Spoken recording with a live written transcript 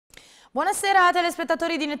Buonasera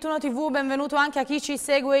telespettatori di Nettuno TV, benvenuto anche a chi ci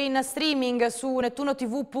segue in streaming su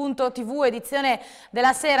NettunoTV.tv, edizione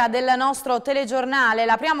della sera del nostro telegiornale.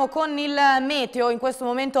 L'apriamo con il meteo, in questo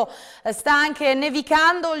momento sta anche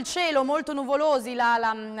nevicando, il cielo molto nuvolosi,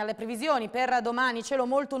 le previsioni per domani, cielo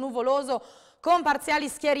molto nuvoloso con parziali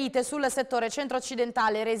schiarite sul settore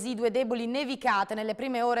centro-occidentale, residue deboli nevicate nelle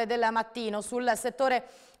prime ore del mattino, sul settore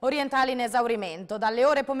orientale in esaurimento. Dalle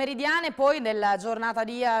ore pomeridiane poi nella giornata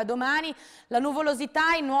di domani la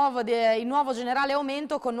nuvolosità in nuovo generale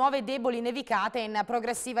aumento con nuove deboli nevicate in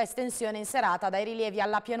progressiva estensione in serata dai rilievi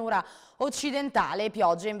alla pianura occidentale e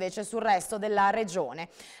piogge invece sul resto della regione.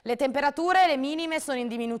 Le temperature, le minime sono in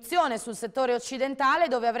diminuzione sul settore occidentale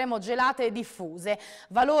dove avremo gelate diffuse,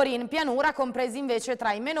 valori in pianura compresi invece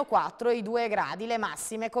tra i -4 e i 2 gradi, le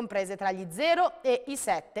massime comprese tra gli 0 e i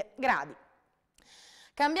 7 gradi.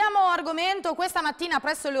 Cambiamo argomento, questa mattina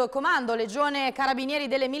presso il comando Legione Carabinieri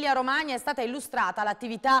dell'Emilia Romagna è stata illustrata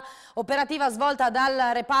l'attività operativa svolta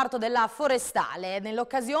dal reparto della Forestale.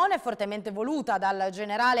 Nell'occasione, fortemente voluta dal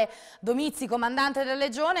generale Domizzi, comandante della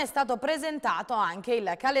Legione, è stato presentato anche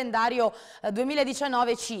il calendario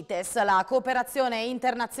 2019 CITES, la cooperazione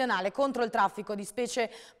internazionale contro il traffico di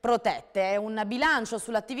specie protette. Un bilancio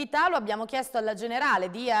sull'attività lo abbiamo chiesto al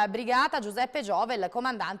generale di brigata Giuseppe Giove, il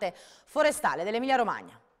comandante forestale dell'Emilia Romagna.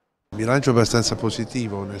 Bilancio abbastanza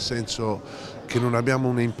positivo, nel senso che non abbiamo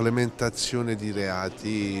un'implementazione di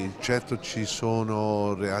reati. Certo ci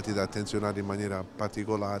sono reati da attenzionare in maniera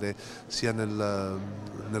particolare sia nella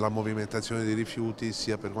movimentazione dei rifiuti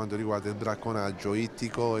sia per quanto riguarda il bracconaggio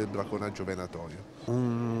ittico e il bracconaggio venatorio.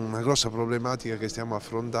 Una grossa problematica che stiamo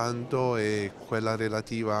affrontando è quella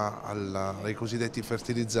relativa ai cosiddetti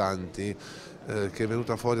fertilizzanti, che è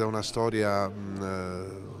venuta fuori da una storia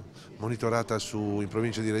monitorata in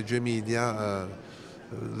provincia di Reggio Emilia,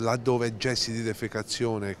 laddove gessi di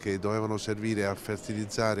defecazione che dovevano servire a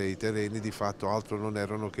fertilizzare i terreni di fatto altro non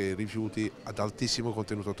erano che rifiuti ad altissimo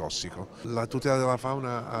contenuto tossico. La tutela della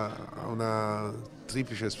fauna ha una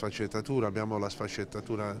triplice sfaccettatura: abbiamo la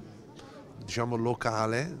sfaccettatura diciamo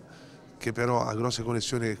locale, che però ha grosse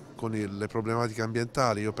connessioni con le problematiche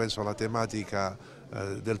ambientali. Io penso alla tematica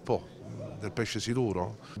del del pesce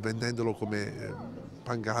siluro, vendendolo come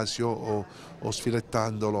pangasio o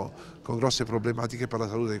sfilettandolo, con grosse problematiche per la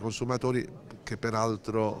salute dei consumatori, che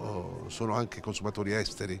peraltro sono anche consumatori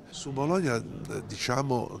esteri. Su Bologna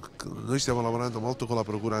diciamo, noi stiamo lavorando molto con la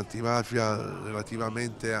procura antimafia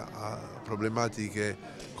relativamente a problematiche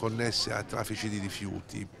connesse a traffici di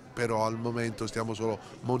rifiuti, però al momento stiamo solo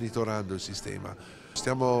monitorando il sistema.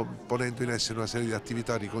 Stiamo ponendo in essere una serie di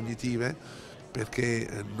attività ricognitive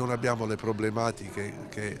perché non abbiamo le problematiche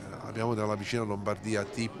che abbiamo nella vicina Lombardia,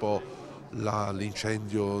 tipo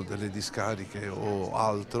l'incendio delle discariche o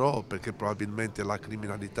altro, perché probabilmente la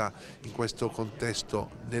criminalità in questo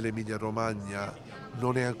contesto nell'Emilia Romagna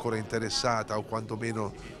non è ancora interessata, o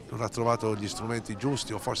quantomeno non ha trovato gli strumenti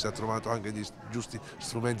giusti, o forse ha trovato anche gli giusti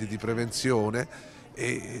strumenti di prevenzione,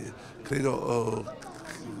 e credo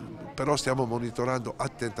però stiamo monitorando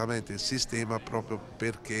attentamente il sistema proprio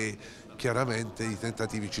perché chiaramente i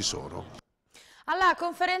tentativi ci sono. Alla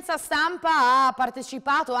conferenza stampa ha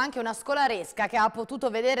partecipato anche una scolaresca che ha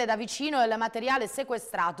potuto vedere da vicino il materiale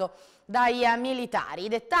sequestrato dai militari. I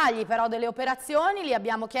dettagli però delle operazioni li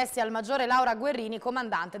abbiamo chiesti al maggiore Laura Guerrini,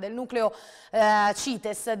 comandante del nucleo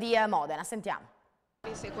CITES di Modena. Sentiamo.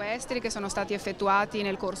 I sequestri che sono stati effettuati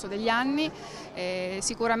nel corso degli anni,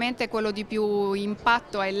 sicuramente quello di più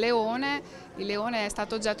impatto è il leone. Il leone è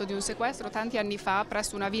stato oggetto di un sequestro tanti anni fa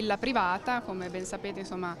presso una villa privata. Come ben sapete,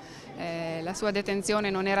 insomma, la sua detenzione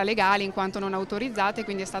non era legale in quanto non autorizzata e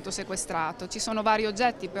quindi è stato sequestrato. Ci sono vari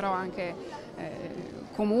oggetti però anche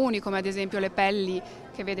comuni, come ad esempio le pelli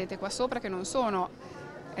che vedete qua sopra, che non sono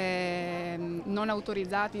non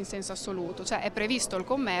autorizzati in senso assoluto, cioè è previsto il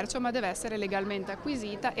commercio ma deve essere legalmente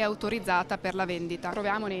acquisita e autorizzata per la vendita.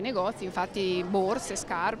 Troviamo nei negozi infatti borse,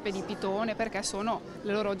 scarpe di pitone, perché sono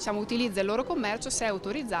utilizza il loro commercio, se è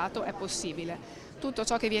autorizzato è possibile. Tutto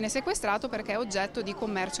ciò che viene sequestrato perché è oggetto di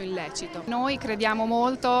commercio illecito. Noi crediamo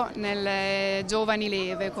molto nelle giovani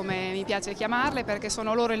leve, come mi piace chiamarle, perché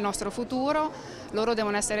sono loro il nostro futuro. Loro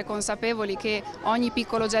devono essere consapevoli che ogni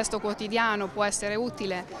piccolo gesto quotidiano può essere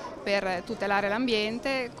utile per tutelare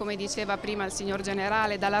l'ambiente, come diceva prima il signor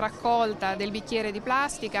generale, dalla raccolta del bicchiere di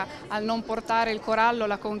plastica al non portare il corallo,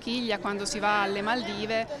 la conchiglia quando si va alle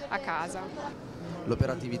Maldive a casa.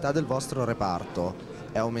 L'operatività del vostro reparto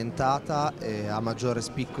è aumentata e ha maggiore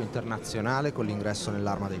spicco internazionale con l'ingresso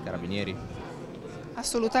nell'Arma dei Carabinieri?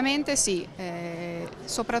 Assolutamente sì,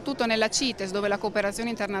 soprattutto nella CITES dove la cooperazione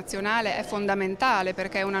internazionale è fondamentale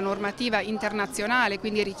perché è una normativa internazionale,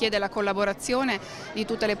 quindi richiede la collaborazione di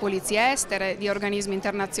tutte le polizie estere, di organismi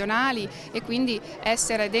internazionali e quindi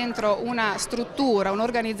essere dentro una struttura,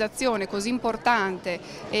 un'organizzazione così importante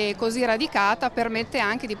e così radicata permette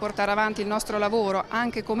anche di portare avanti il nostro lavoro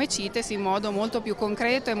anche come CITES in modo molto più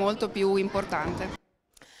concreto e molto più importante.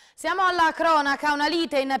 Siamo alla cronaca, una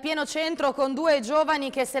lite in pieno centro con due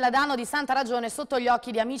giovani che se la danno di santa ragione sotto gli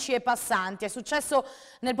occhi di amici e passanti. È successo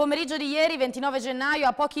nel pomeriggio di ieri, 29 gennaio,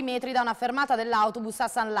 a pochi metri da una fermata dell'autobus a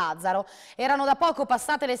San Lazzaro. Erano da poco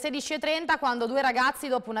passate le 16:30 quando due ragazzi,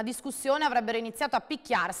 dopo una discussione, avrebbero iniziato a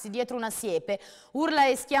picchiarsi dietro una siepe. Urla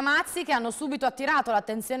e schiamazzi che hanno subito attirato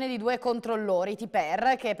l'attenzione di due controllori,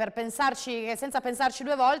 Tiper, che senza pensarci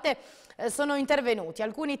due volte sono intervenuti.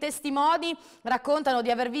 Alcuni testimoni raccontano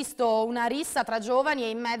di aver visto una rissa tra giovani e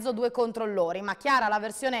in mezzo due controllori, ma è chiara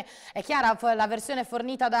la versione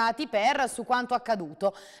fornita da Tiper su quanto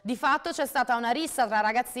accaduto. Di fatto c'è stata una rissa tra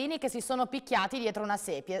ragazzini che si sono picchiati dietro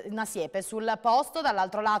una siepe. Sul posto,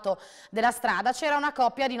 dall'altro lato della strada, c'era una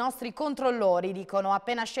coppia di nostri controllori, dicono,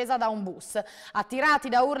 appena scesa da un bus. Attirati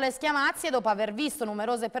da urla e schiamazzi e dopo aver visto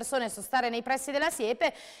numerose persone sostare nei pressi della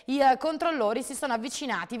siepe, i controllori si sono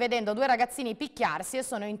avvicinati vedendo due ragazzini picchiarsi e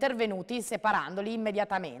sono intervenuti separandoli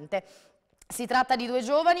immediatamente. Si tratta di due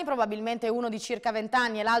giovani, probabilmente uno di circa 20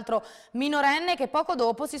 anni e l'altro minorenne, che poco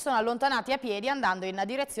dopo si sono allontanati a piedi andando in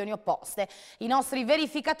direzioni opposte. I nostri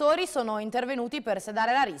verificatori sono intervenuti per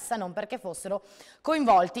sedare la rissa, non perché fossero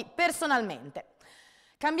coinvolti personalmente.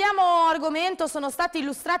 Cambiamo argomento, sono stati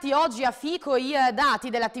illustrati oggi a Fico i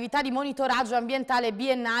dati dell'attività di monitoraggio ambientale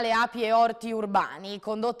biennale api e orti urbani,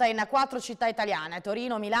 condotta in 4 città italiane,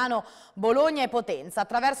 Torino, Milano, Bologna e Potenza,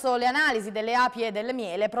 attraverso le analisi delle api e del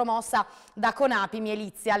miele promossa da Conapi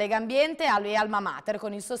Mielizia, Legambiente e Alma Mater,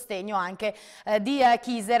 con il sostegno anche di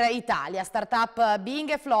Kiser Italia, startup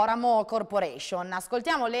Bing e Floramo Corporation.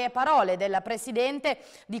 Ascoltiamo le parole del presidente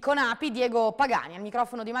di Conapi, Diego Pagani, al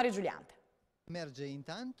microfono di Mario Giuliante. Emerge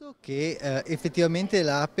intanto che effettivamente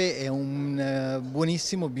l'ape è un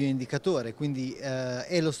buonissimo bioindicatore, quindi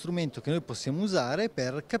è lo strumento che noi possiamo usare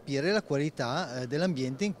per capire la qualità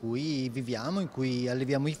dell'ambiente in cui viviamo, in cui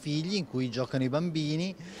alleviamo i figli, in cui giocano i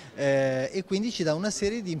bambini e quindi ci dà una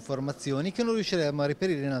serie di informazioni che non riusciremo a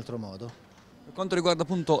reperire in altro modo. Per quanto riguarda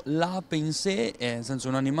appunto l'ape in sé, nel senso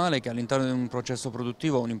un animale che all'interno di un processo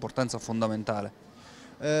produttivo ha un'importanza fondamentale.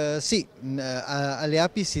 Sì, alle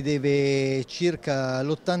api si deve circa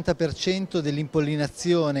l'80%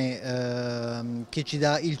 dell'impollinazione che ci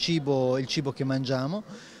dà il cibo che mangiamo,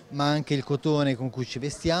 ma anche il cotone con cui ci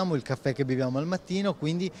vestiamo, il caffè che beviamo al mattino,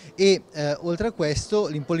 oltre a questo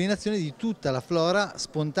l'impollinazione di tutta la flora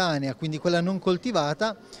spontanea, quindi quella non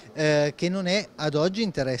coltivata, che non è ad oggi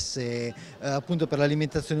interesse appunto per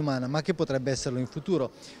l'alimentazione umana, ma che potrebbe esserlo in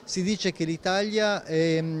futuro. Si dice che l'Italia,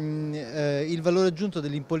 il valore aggiunto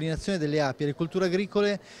dell'impollinazione delle api alle colture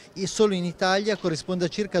agricole solo in Italia corrisponde a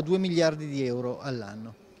circa 2 miliardi di euro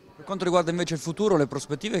all'anno. Per quanto riguarda invece il futuro, le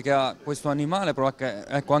prospettive che ha questo animale,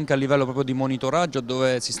 ecco, anche a livello proprio di monitoraggio,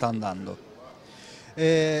 dove si sta andando?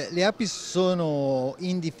 Le api sono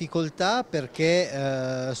in difficoltà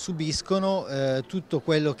perché subiscono tutto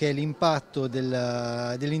quello che è l'impatto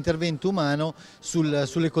dell'intervento umano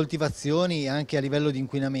sulle coltivazioni anche a livello di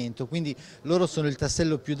inquinamento, quindi loro sono il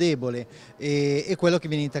tassello più debole e quello che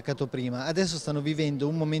viene intaccato prima. Adesso stanno vivendo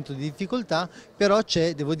un momento di difficoltà, però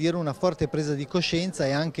c'è, devo dire, una forte presa di coscienza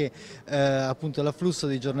e anche appunto l'afflusso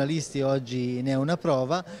dei giornalisti oggi ne è una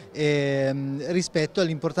prova rispetto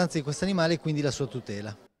all'importanza di questo animale e quindi la sua tutela.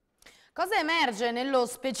 Cosa emerge nello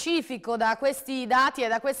specifico da questi dati e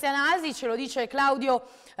da queste analisi? Ce lo dice Claudio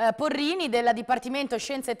Porrini del Dipartimento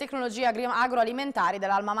Scienze e Tecnologie Agroalimentari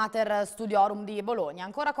dell'Alma Mater Studiorum di Bologna.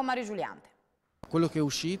 Ancora con Mario Giuliante. Quello che è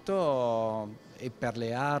uscito è per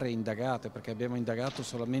le aree indagate, perché abbiamo indagato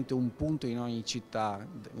solamente un punto in ogni città,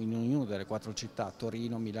 in ognuna delle 4 città,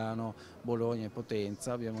 Torino, Milano, Bologna e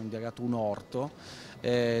Potenza. Abbiamo indagato un orto,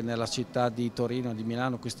 nella città di Torino e di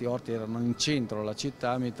Milano questi orti erano in centro alla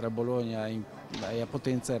città, mentre a Bologna e a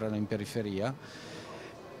Potenza erano in periferia.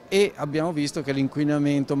 E abbiamo visto che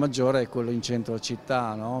l'inquinamento maggiore è quello in centro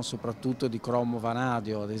città, no? Soprattutto di cromo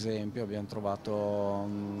vanadio, ad esempio, abbiamo trovato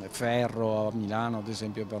ferro a Milano, ad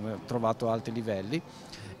esempio, abbiamo trovato alti livelli,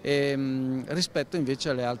 rispetto invece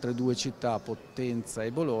alle altre 2 città, Potenza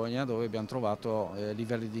e Bologna, dove abbiamo trovato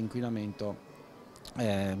livelli di inquinamento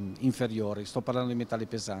inferiori. Sto parlando di metalli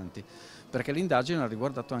pesanti, perché l'indagine ha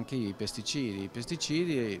riguardato anche i pesticidi.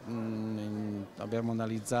 Abbiamo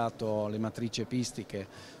analizzato le matrici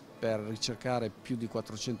epistiche per ricercare più di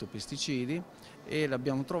 400 pesticidi e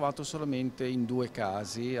l'abbiamo trovato solamente in 2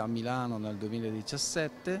 casi, a Milano nel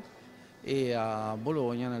 2017 e a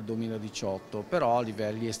Bologna nel 2018, però a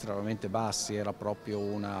livelli estremamente bassi, era proprio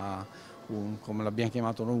come l'abbiamo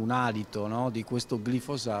chiamato noi, un alito, no, di questo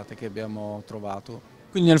glifosato che abbiamo trovato.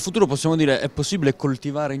 Quindi nel futuro possiamo dire è possibile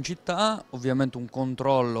coltivare in città, ovviamente un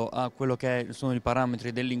controllo a quello che sono i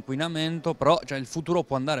parametri dell'inquinamento, però cioè, il futuro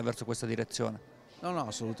può andare verso questa direzione. No,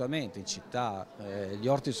 assolutamente, in città gli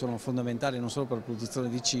orti sono fondamentali non solo per la produzione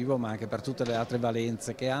di cibo ma anche per tutte le altre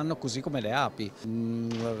valenze che hanno, così come le api.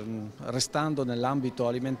 Restando nell'ambito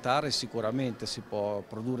alimentare sicuramente si può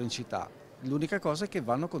produrre in città, l'unica cosa è che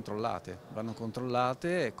vanno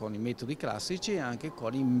controllate con i metodi classici e anche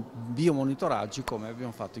con i biomonitoraggi come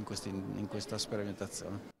abbiamo fatto in questa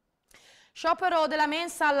sperimentazione. Sciopero della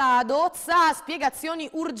mensa alla Dozza, spiegazioni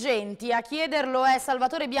urgenti. A chiederlo è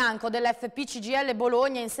Salvatore Bianco dell'FP CGIL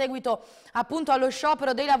Bologna in seguito appunto allo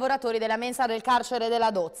sciopero dei lavoratori della mensa del carcere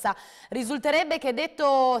della Dozza. Risulterebbe che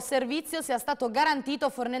detto servizio sia stato garantito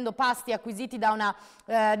fornendo pasti acquisiti da una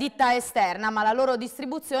ditta esterna, ma la loro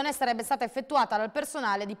distribuzione sarebbe stata effettuata dal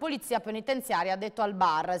personale di polizia penitenziaria addetto al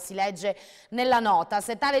bar, si legge nella nota.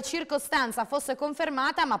 Se tale circostanza fosse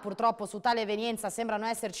confermata, ma purtroppo su tale evenienza sembrano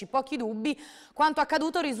esserci pochi dubbi, quanto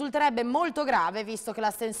accaduto risulterebbe molto grave, visto che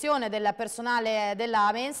l'astensione del personale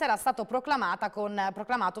della mensa era stato proclamato con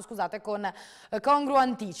congruo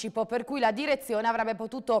anticipo, per cui la direzione avrebbe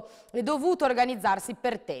potuto e dovuto organizzarsi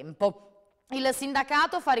per tempo. Il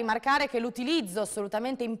sindacato fa rimarcare che l'utilizzo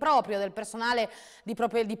assolutamente improprio del personale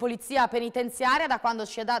di polizia penitenziaria, da quando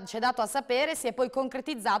ci è dato a sapere, si è poi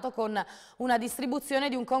concretizzato con una distribuzione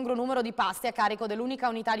di un congruo numero di pasti a carico dell'unica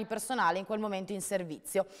unità di personale in quel momento in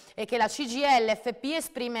servizio, e che la CGIL FP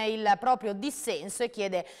esprime il proprio dissenso e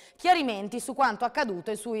chiede chiarimenti su quanto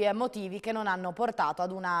accaduto e sui motivi che non hanno portato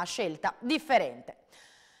ad una scelta differente.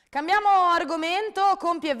 Cambiamo argomento,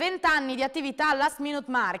 compie 20 anni di attività Last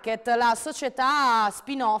Minute Market, la società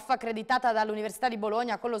spin-off accreditata dall'Università di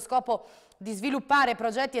Bologna con lo scopo di sviluppare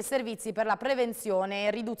progetti e servizi per la prevenzione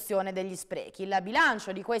e riduzione degli sprechi. Il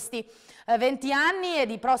bilancio di questi 20 anni e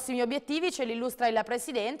di prossimi obiettivi ce li illustra il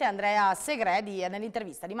presidente Andrea Segredi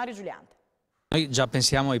nell'intervista di Mario Giuliante. Noi già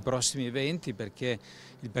pensiamo ai prossimi eventi perché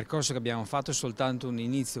il percorso che abbiamo fatto è soltanto un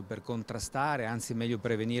inizio per contrastare, anzi meglio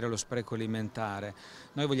prevenire lo spreco alimentare.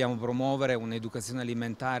 Noi vogliamo promuovere un'educazione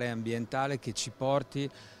alimentare e ambientale che ci porti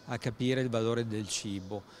a capire il valore del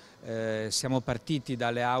cibo. Siamo partiti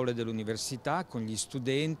dalle aule dell'università con gli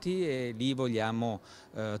studenti e lì vogliamo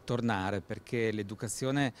tornare, perché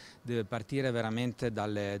l'educazione deve partire veramente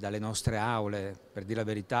dalle nostre aule. Per dire la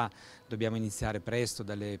verità dobbiamo iniziare presto,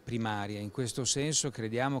 dalle primarie. In questo senso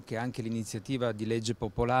crediamo che anche l'iniziativa di legge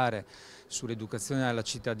popolare sull'educazione alla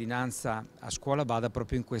cittadinanza a scuola vada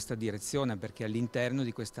proprio in questa direzione, perché all'interno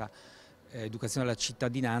di questa educazione alla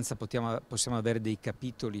cittadinanza possiamo avere dei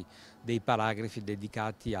capitoli, dei paragrafi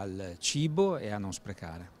dedicati al cibo e a non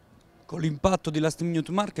sprecare. Con l'impatto di Last Minute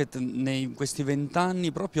Market in questi 20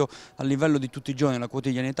 anni proprio a livello di tutti i giorni, la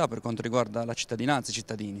quotidianità per quanto riguarda la cittadinanza, i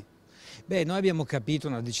cittadini? Beh, noi abbiamo capito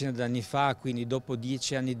una decina di anni fa, quindi dopo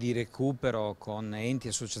 10 anni di recupero con enti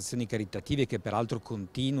e associazioni caritative, che peraltro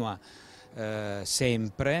continua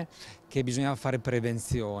sempre, che bisognava fare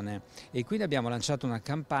prevenzione, e quindi abbiamo lanciato una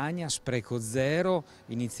campagna Spreco Zero,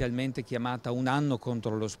 inizialmente chiamata Un anno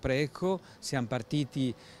contro lo spreco. Siamo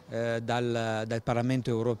partiti dal Parlamento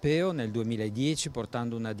europeo nel 2010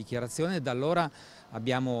 portando una dichiarazione e da allora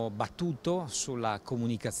abbiamo battuto sulla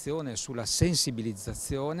comunicazione, sulla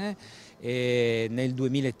sensibilizzazione, e nel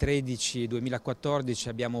 2013-2014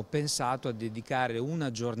 abbiamo pensato a dedicare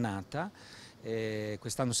una giornata,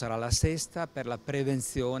 quest'anno sarà la 6ª, per la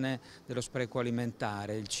prevenzione dello spreco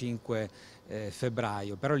alimentare, il 5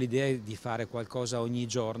 febbraio, però l'idea è di fare qualcosa ogni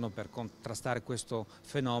giorno per contrastare questo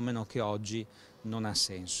fenomeno che oggi non ha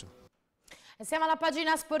senso. Siamo alla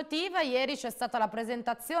pagina sportiva. Ieri c'è stata la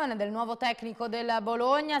presentazione del nuovo tecnico del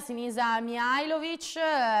Bologna, Sinisa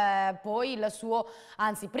Mihajlovic, poi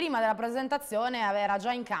prima della presentazione era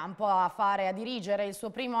già in campo a dirigere il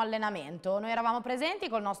suo primo allenamento. Noi eravamo presenti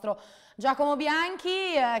col nostro Giacomo Bianchi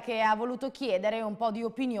che ha voluto chiedere un po' di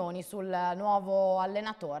opinioni sul nuovo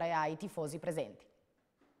allenatore ai tifosi presenti.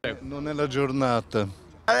 Non è la giornata.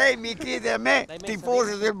 Lei mi chiede a me,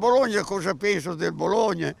 tifoso del Bologna, cosa penso del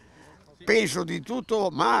Bologna. Penso di tutto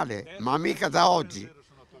male, ma mica da oggi,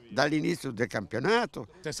 dall'inizio del campionato.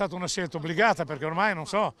 È stata una scelta obbligata perché ormai non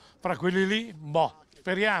so, fra quelli lì,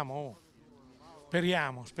 speriamo,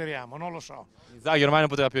 non lo so. Inzaghi ormai non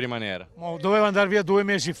poteva più rimanere. Doveva andare via 2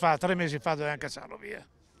 mesi fa, 3 mesi fa dovevano cacciarlo via.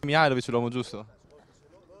 Mihajlovic è l'uomo giusto?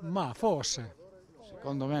 Ma forse,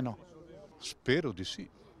 Secondo me no. Spero di sì.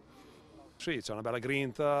 Sì, c'è una bella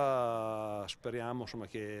grinta, speriamo insomma,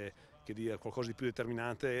 che dia qualcosa di più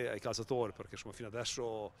determinante ai calciatori, perché insomma, fino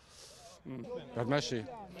adesso... Per me sì,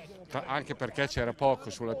 anche perché c'era poco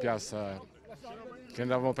sulla piazza che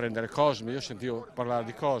andavamo a prendere Cosmi, io sentivo parlare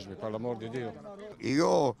di Cosmi, per l'amor di Dio.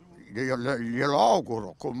 Io glielo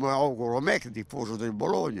auguro, come auguro a me che è tifoso del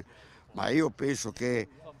Bologna, ma io penso che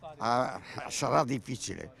sarà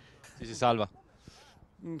difficile. Si salva?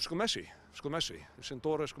 Secondo me sì, il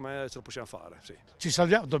sentore secondo me ce lo possiamo fare, sì.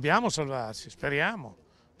 Dobbiamo salvarci, speriamo,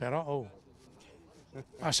 però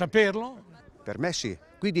a saperlo. Per me sì,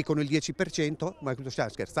 qui dicono il 10%, ma tu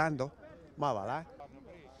stai scherzando? Ma va là.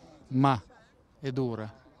 Ma è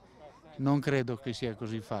dura, non credo che sia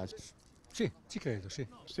così facile. Sì, ci credo, sì.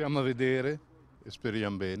 Stiamo a vedere e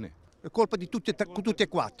speriamo bene. È colpa di tutti e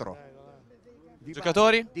quattro.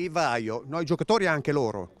 Giocatori? Di Vaio, noi giocatori anche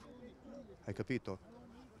loro, hai capito?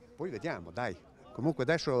 Poi vediamo, dai. Comunque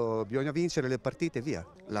adesso bisogna vincere le partite e via.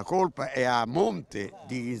 La colpa è a monte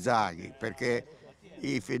di Inzaghi, perché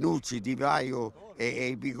i Fenucci, Di Vaio e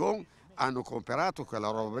i Bigon hanno comprato quella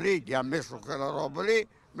roba lì, gli hanno messo quella roba lì,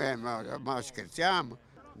 ma scherziamo.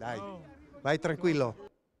 Dai, vai tranquillo.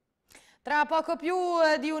 Tra poco più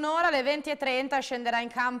di un'ora, alle 20:30, scenderà in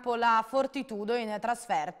campo la Fortitudo in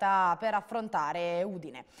trasferta per affrontare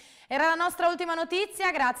Udine. Era la nostra ultima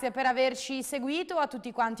notizia, grazie per averci seguito, a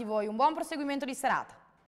tutti quanti voi un buon proseguimento di serata.